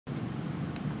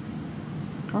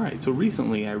Alright, so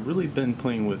recently I've really been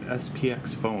playing with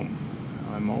SPX foam.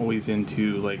 I'm always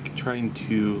into like trying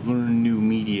to learn new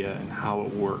media and how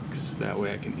it works. That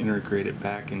way I can integrate it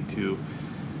back into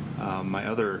my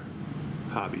other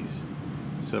hobbies.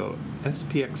 So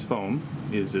SPX foam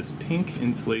is this pink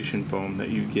insulation foam that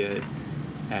you get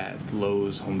at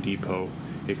Lowe's, Home Depot.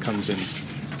 It comes in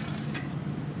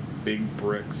big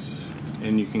bricks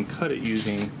and you can cut it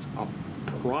using a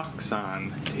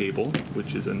Proxon table,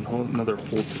 which is another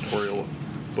whole tutorial,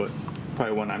 but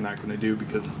probably one I'm not going to do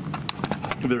because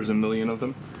there's a million of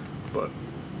them. But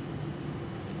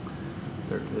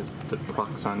there is the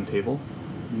Proxon table,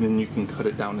 and then you can cut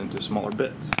it down into smaller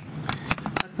bits.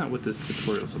 That's not what this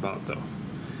tutorial is about, though.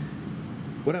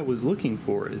 What I was looking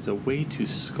for is a way to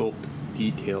sculpt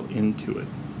detail into it.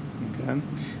 Okay.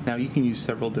 Now you can use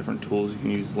several different tools. You can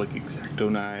use like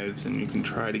X-Acto knives, and you can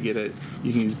try to get it.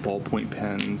 You can use ballpoint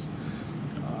pens,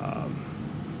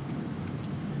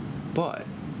 but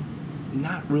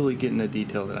not really getting the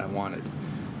detail that I wanted.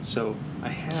 So I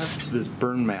have this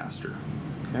Burnmaster.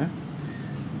 Okay.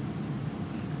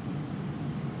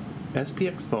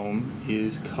 SPX foam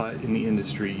is cut in the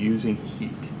industry using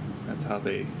heat. That's how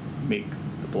they make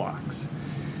the blocks.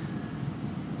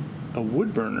 A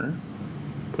wood burner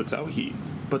puts out heat,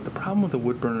 but the problem with a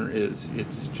wood burner is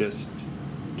it's just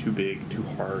too big, too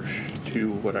harsh, too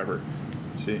whatever.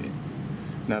 See,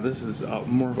 now this is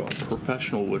more of a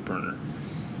professional wood burner.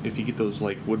 If you get those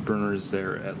like wood burners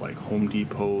there at like Home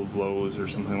Depot, Lowe's, or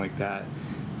something like that,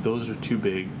 those are too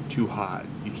big, too hot.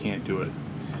 You can't do it.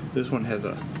 This one has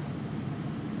a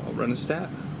thermostat.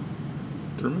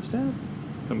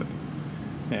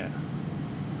 Yeah,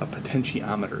 a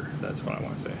potentiometer. That's what I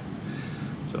want to say.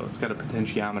 So it's got a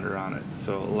potentiometer on it,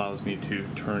 so it allows me to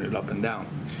turn it up and down.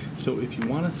 So if you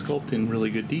want to sculpt in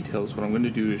really good details, what I'm going to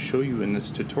do is show you in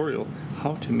this tutorial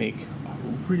how to make a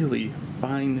really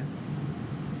fine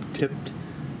tipped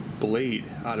blade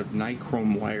out of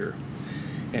nichrome wire.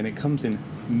 And it comes in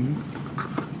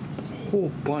a whole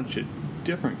bunch of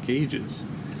different gauges.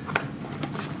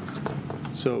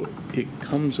 So it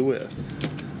comes with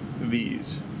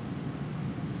these,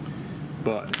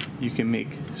 but you can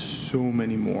make so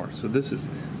many more. So this is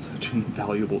such an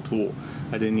invaluable tool.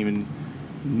 I didn't even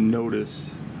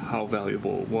notice how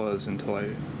valuable it was until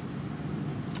I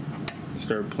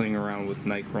started playing around with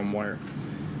nichrome wire.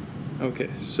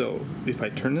 Okay, so if I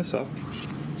turn this up,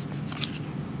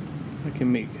 I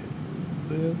can make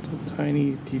little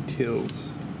tiny details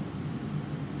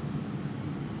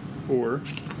or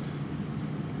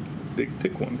big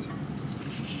thick ones.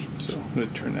 So I'm going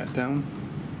to turn that down.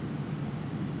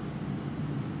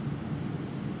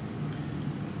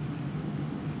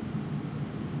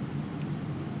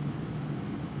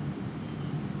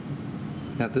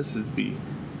 Now this is the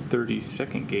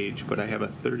 32nd gauge, but I have a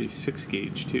 36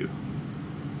 gauge too.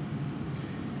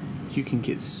 You can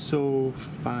get so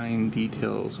fine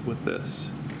details with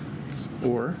this.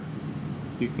 Or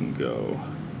you can go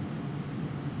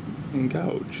and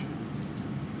gouge.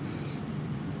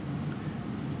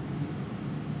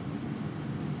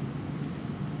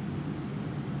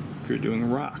 If you're doing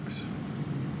rocks.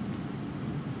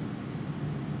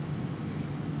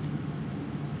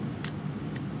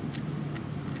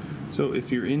 So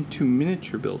if you're into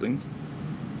miniature building,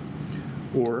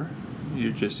 or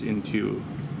you're just into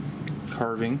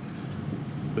carving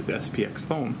with SPX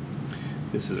foam,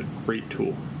 this is a great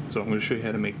tool. So I'm going to show you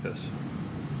how to make this.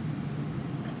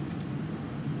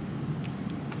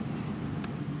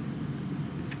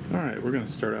 Alright, we're going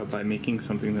to start out by making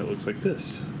something that looks like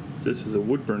this. This is a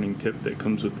wood burning tip that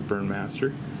comes with the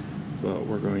Burnmaster, but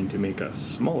we're going to make a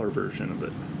smaller version of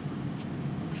it.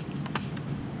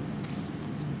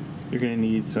 You're going to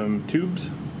need some tubes.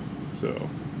 So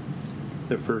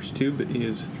the first tube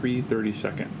is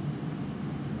 3/32,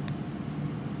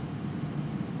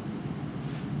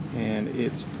 and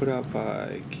it's put out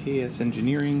by KS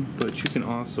Engineering, but you can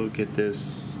also get this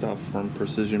stuff from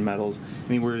Precision Metals,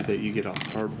 anywhere that you get a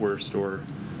hardware store.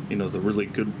 You know, the really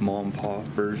good mom and pop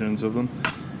versions of them,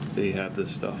 they have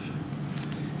this stuff.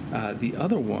 The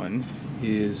other one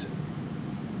is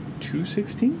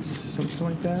 2/16, something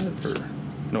like that, or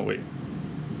no, wait,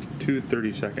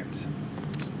 2/32.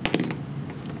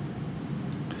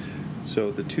 So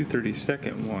the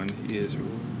 2/32 one is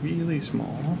really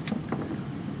small.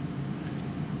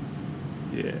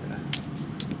 Yeah.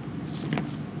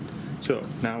 So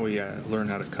now we learn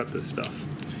how to cut this stuff.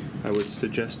 I would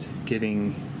suggest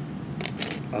getting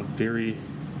a very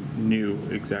new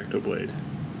X-Acto blade.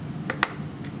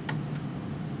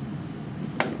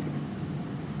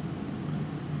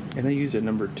 And I use a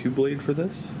number 2 blade for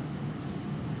this.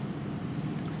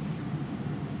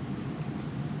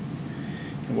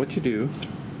 And what you do,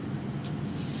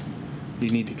 you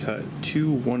need to cut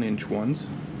 2 1-inch ones.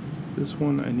 This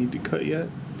one I need to cut yet.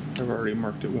 I've already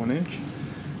marked it 1 inch.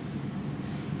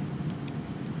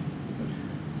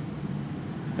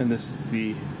 And this is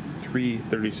the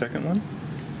 3/32 one.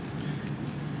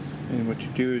 And what you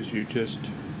do is you just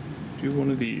do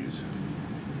one of these.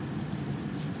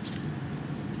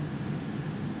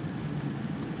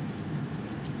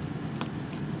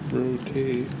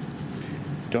 Rotate.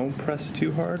 Don't press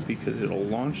too hard because it'll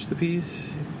launch the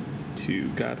piece to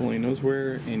God only knows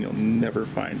where and you'll never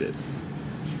find it.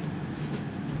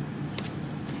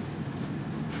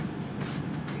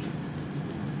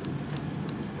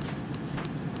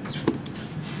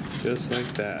 Just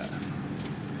like that.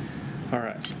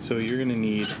 Alright, so you're going to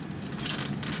need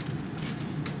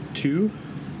 2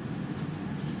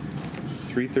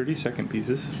 3/32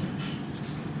 pieces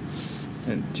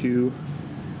and 2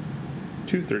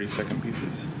 2/32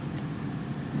 pieces.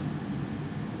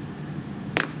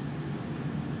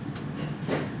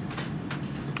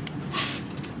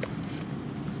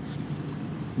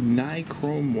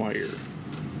 Nichrome wire.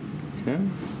 Okay,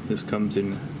 this comes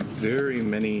in very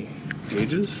many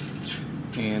gauges,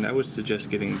 and I would suggest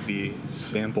getting the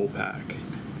sample pack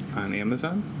on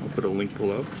Amazon. I'll put a link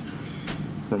below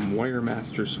from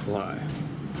Burnmaster Supply,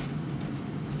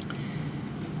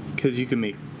 because you can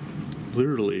make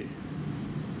literally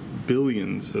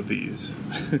billions of these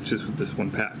just with this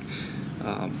one pack.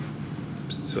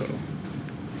 So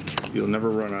you'll never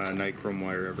run out of nichrome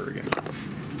wire ever again.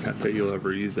 Not that you'll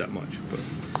ever use that much, but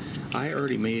I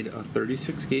already made a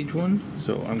 36 gauge one,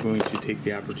 so I'm going to take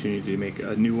the opportunity to make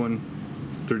a new one,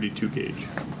 32 gauge.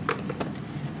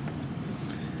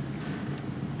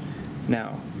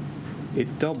 Now,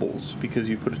 it doubles because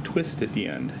you put a twist at the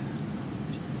end.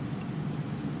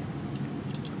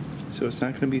 So it's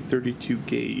not going to be 32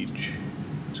 gauge.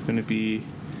 It's going to be,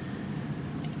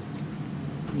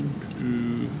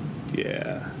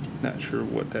 yeah, not sure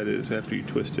what that is after you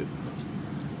twist it.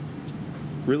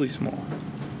 Really small.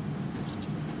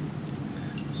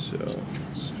 So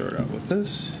start out with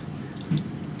this.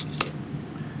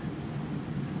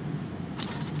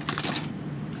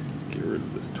 Get rid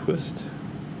of this twist.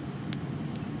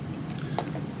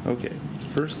 Okay,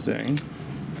 first thing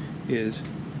is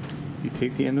you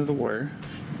take the end of the wire,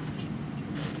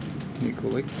 and you go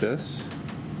like this,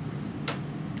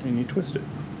 and you twist it.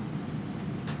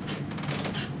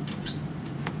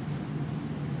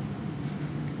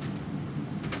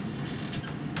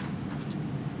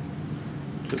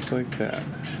 Just like that.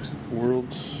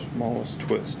 World's smallest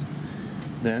twist.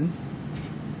 Then,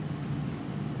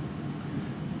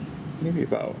 maybe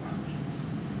about,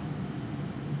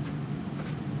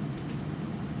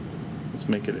 let's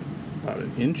make it about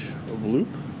an inch of loop.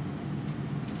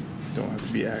 Don't have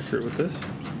to be accurate with this.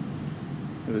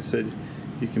 As I said,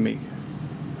 you can make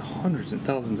hundreds and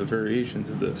thousands of variations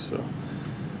of this. So,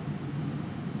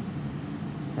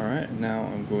 all right,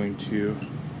 now I'm going to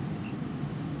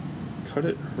cut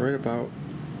it right about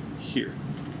here.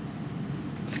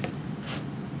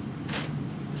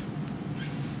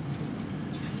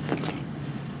 I'm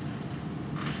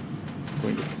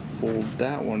going to fold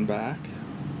that one back.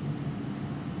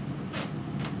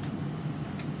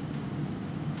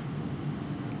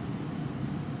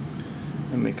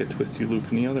 And make a twisty loop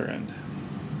in the other end.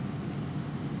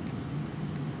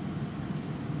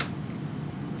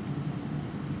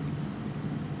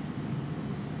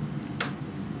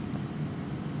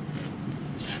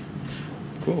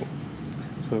 Cool.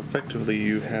 So effectively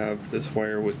you have this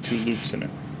wire with 2 loops in it.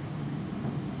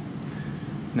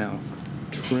 Now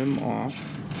trim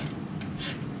off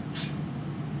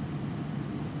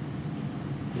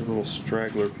the little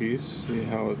straggler piece. See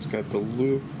how it's got the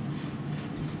loop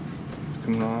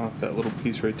coming off, that little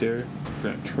piece right there.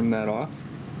 We're going to trim that off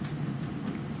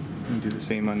and do the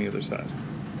same on the other side.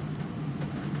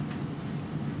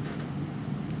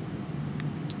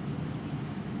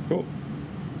 Cool.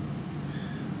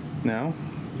 Now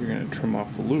you're going to trim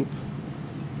off the loop.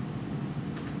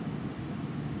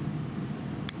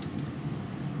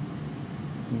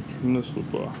 And trim this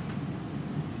loop off.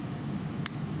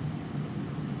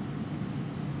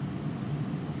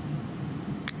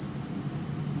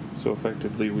 So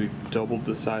effectively we've doubled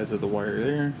the size of the wire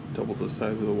there, doubled the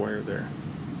size of the wire there.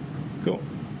 Cool.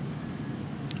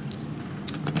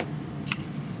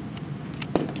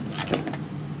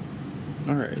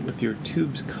 Alright, with your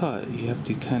tubes cut, you have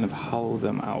to kind of hollow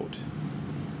them out.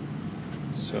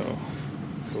 So,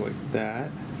 go like that,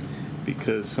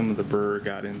 because some of the burr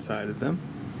got inside of them.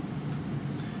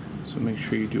 So make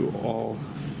sure you do all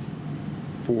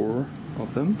 4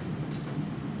 of them.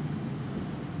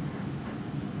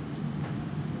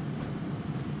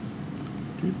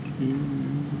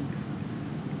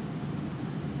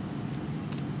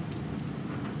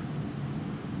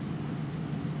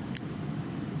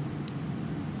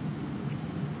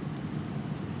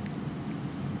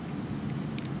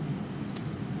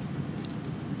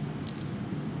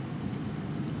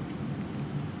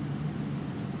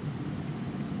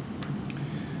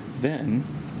 Then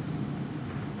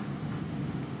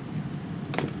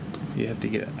you have to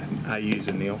get, I use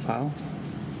a nail file.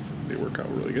 They work out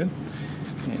really good.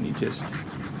 And you just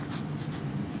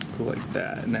go like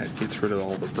that, and that gets rid of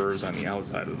all the burrs on the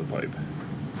outside of the pipe.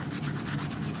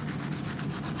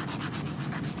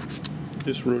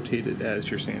 Just rotate it as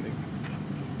you're sanding.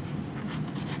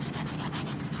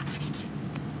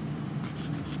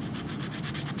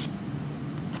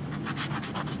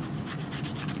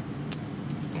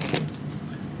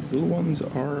 These little ones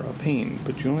are a pain,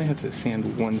 but you only have to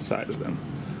sand one side of them.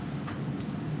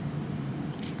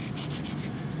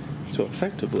 So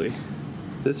effectively,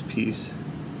 this piece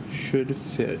should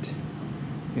fit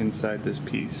inside this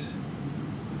piece.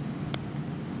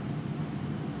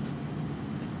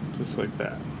 Just like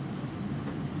that.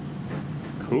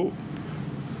 Cool.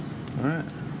 Alright.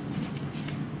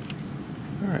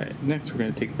 Alright, next we're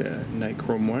going to take the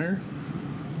nichrome wire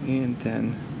and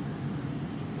then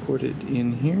put it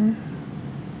in here.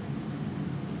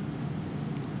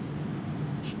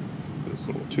 This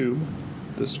little tube,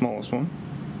 the smallest one.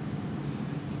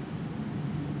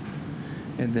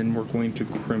 And then we're going to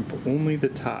crimp only the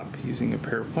top using a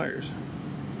pair of pliers.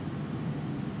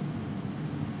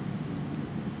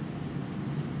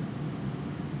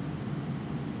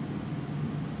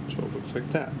 So it looks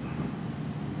like that.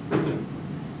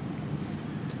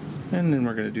 And then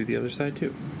we're going to do the other side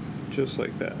too, just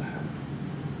like that.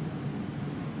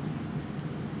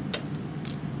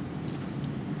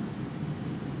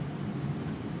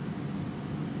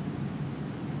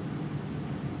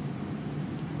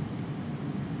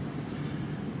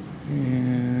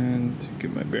 And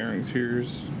get my bearings here.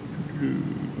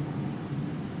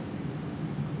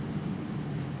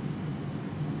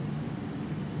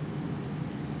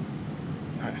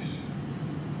 Nice.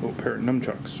 Little pair of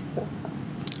nunchucks.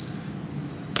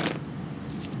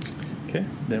 Okay,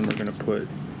 then we're going to put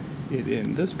it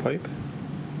in this pipe.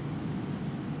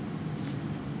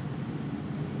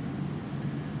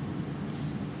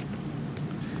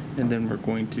 And then we're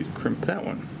going to crimp that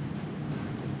one,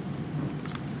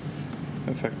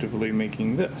 effectively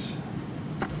making this.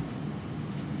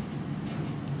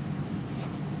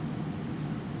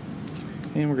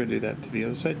 And we're going to do that to the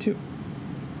other side too.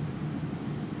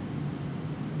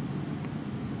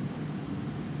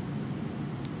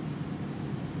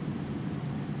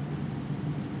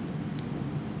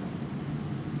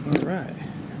 Alright,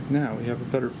 now we have a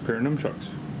better pair of nunchucks.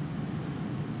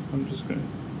 I'm just going to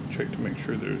check to make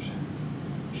sure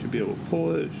should be able to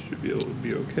pull it, should be able to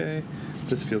be okay.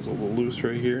 This feels a little loose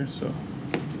right here, so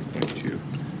I'm going to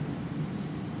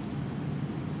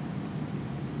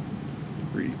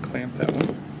re-clamp that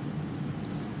one.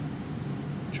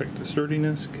 Check the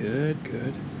sturdiness, good,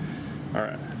 good.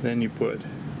 Alright, then you put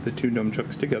the two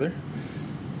nunchucks together.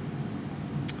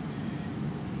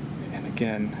 And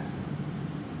again,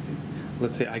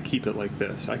 let's say I keep it like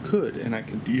this. I could, and I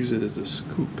could use it as a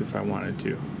scoop if I wanted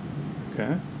to.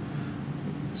 Okay?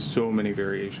 So many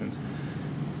variations.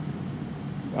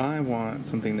 I want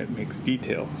something that makes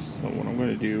details. So what I'm going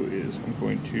to do is I'm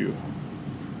going to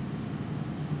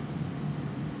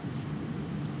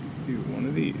do one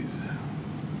of these.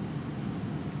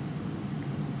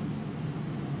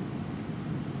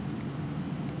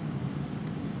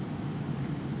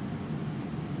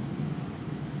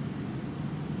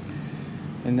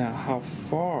 And now how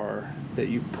far that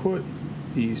you put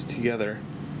these together,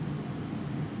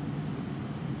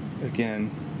 again,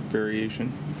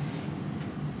 variation.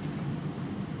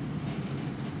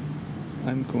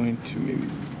 I'm going to maybe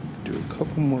do a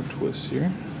couple more twists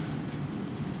here.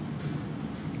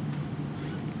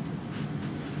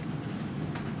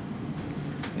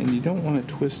 And you don't want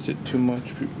to twist it too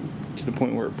much to the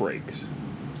point where it breaks.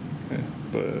 Okay?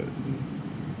 But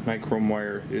nichrome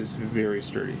wire is very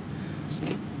sturdy.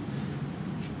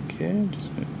 Okay, I'm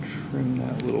just going to trim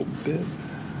that a little bit.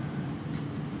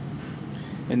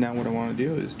 And now what I want to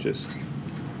do is just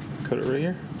cut it right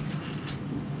here.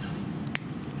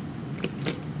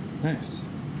 Nice.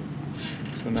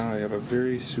 So now I have a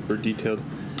very super detailed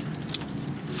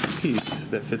piece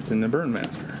that fits in the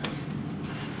Burnmaster.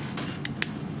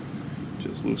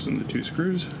 Just loosen the two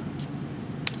screws.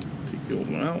 Take the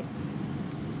old one out.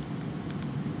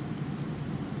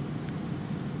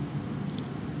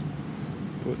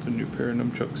 Put the new pair of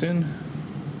nunchucks in.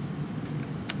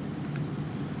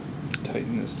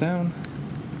 tighten this down.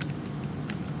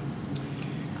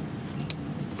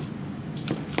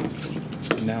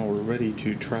 Now we're ready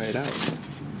to try it out.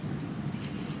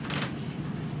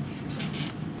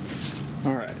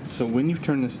 Alright, so when you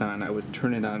turn this on, I would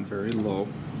turn it on very low,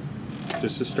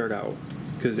 just to start out,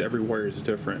 because every wire is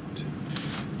different.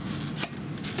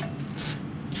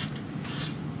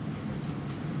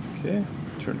 Okay,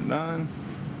 turn it on.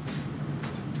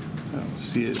 I don't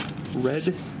see it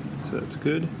red, so that's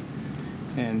good.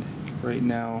 And right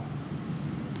now,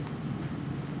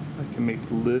 I can make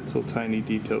little tiny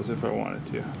details if I wanted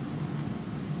to.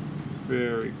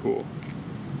 Very cool.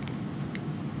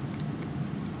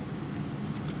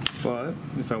 But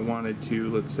if I wanted to,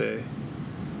 let's say,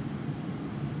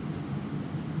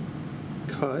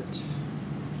 cut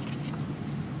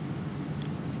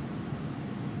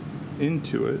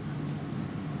into it,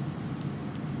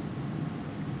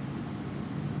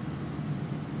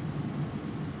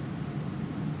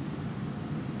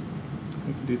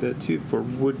 I can do that too for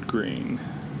wood grain.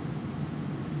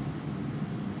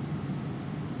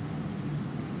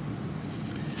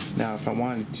 Now if I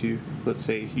wanted to, let's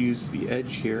say, use the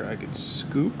edge here, I could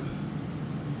scoop.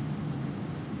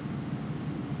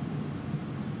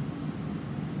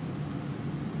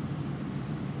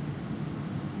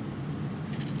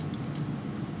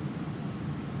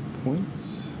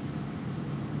 Points.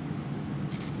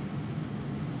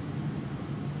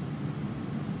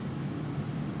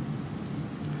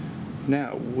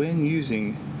 Now, when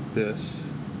using this,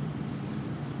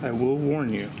 I will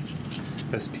warn you,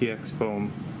 SPX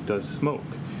foam does smoke.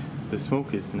 The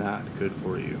smoke is not good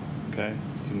for you, okay?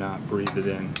 Do not breathe it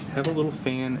in. Have a little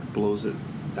fan that blows it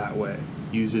that way.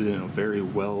 Use it in a very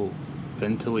well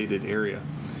ventilated area.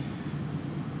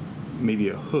 Maybe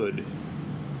a hood,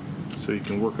 so you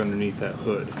can work underneath that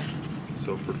hood.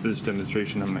 So for this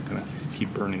demonstration, I'm not gonna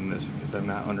keep burning this because I'm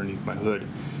not underneath my hood.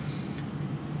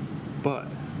 But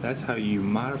that's how you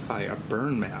modify a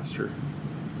Burnmaster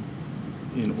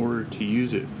in order to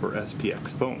use it for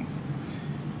SPX foam.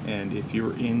 And if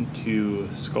you're into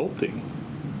sculpting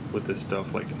with this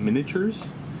stuff, like miniatures,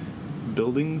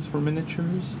 buildings for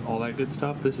miniatures, all that good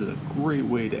stuff, this is a great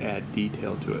way to add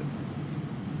detail to it.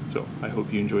 So I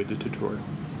hope you enjoyed the tutorial.